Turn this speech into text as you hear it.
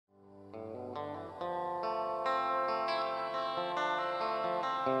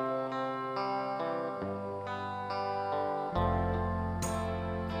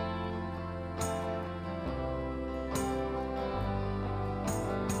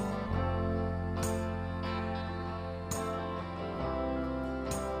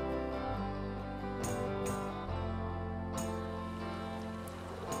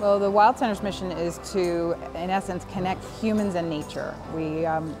Well, the Wild Center's mission is to, in essence, connect humans and nature. We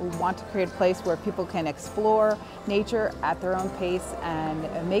want to create a place where people can explore nature at their own pace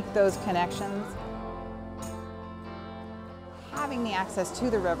and make those connections. Having the access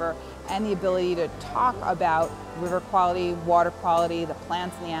to the river and the ability to talk about river quality, water quality, the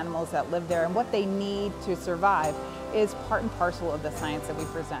plants and the animals that live there and what they need to survive is part and parcel of the science that we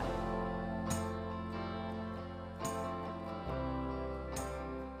present.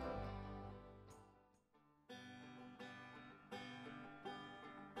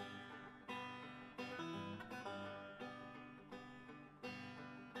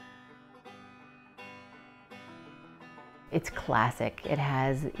 It's classic. It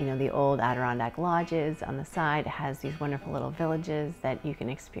has, the old Adirondack lodges on the side. It has these wonderful little villages that you can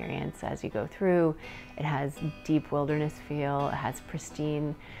experience as you go through. It has deep wilderness feel. It has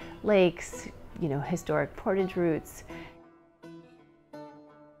pristine lakes, historic portage routes.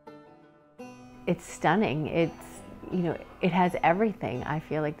 It's stunning. It has everything. I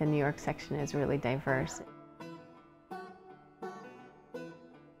feel like the New York section is really diverse.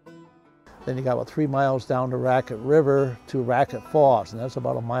 Then you got about 3 miles down the Racket River to Racket Falls, and that's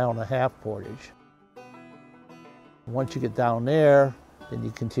about a 1.5 mile portage. Once you get down there, then you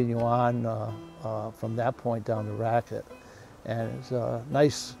continue on from that point down to Racket. And it's a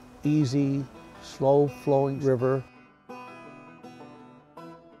nice, easy, slow-flowing river.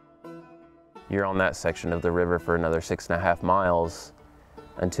 You're on that section of the river for another 6.5 miles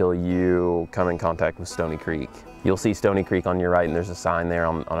until you come in contact with Stony Creek. You'll see Stony Creek on your right, and there's a sign there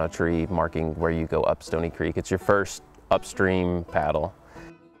on a tree marking where you go up Stony Creek. It's your first upstream paddle.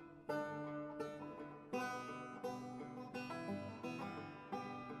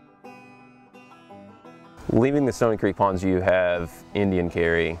 Leaving the Stony Creek ponds, you have Indian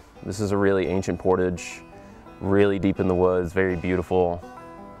Carry. This is a really ancient portage, really deep in the woods, very beautiful.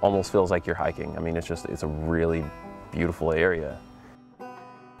 Almost feels like you're hiking. I mean, it's a really beautiful area.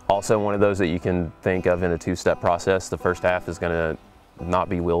 Also one of those that you can think of in a two-step process. The first half is going to not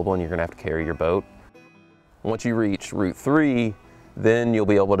be wheelable and you're going to have to carry your boat. Once you reach Route 3, then you'll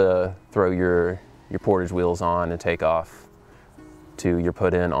be able to throw your portage wheels on and take off to your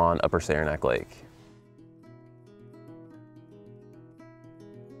put-in on Upper Saranac Lake.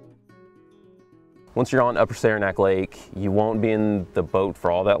 Once you're on Upper Saranac Lake, you won't be in the boat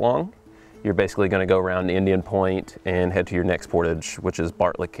for all that long. You're basically going to go around Indian Point and head to your next portage, which is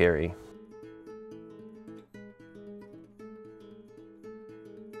Bartlett Carry.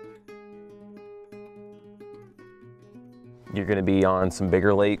 You're going to be on some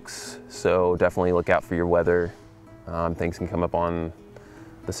bigger lakes, so definitely look out for your weather. Things can come up on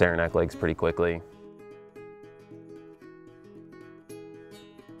the Saranac Lakes pretty quickly.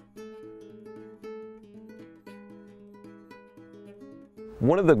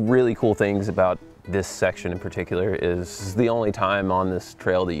 One of the really cool things about this section in particular is this is the only time on this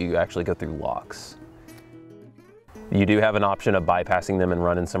trail that you actually go through locks. You do have an option of bypassing them and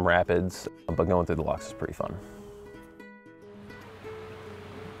running some rapids, but going through the locks is pretty fun.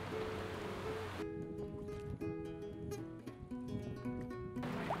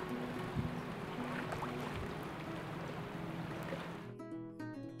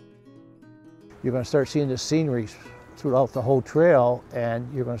 You're going to start seeing the scenery throughout the whole trail,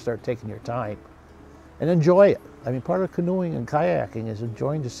 and you're going to start taking your time and enjoy it. I mean, part of canoeing and kayaking is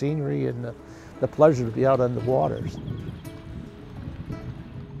enjoying the scenery and the pleasure to be out on the waters.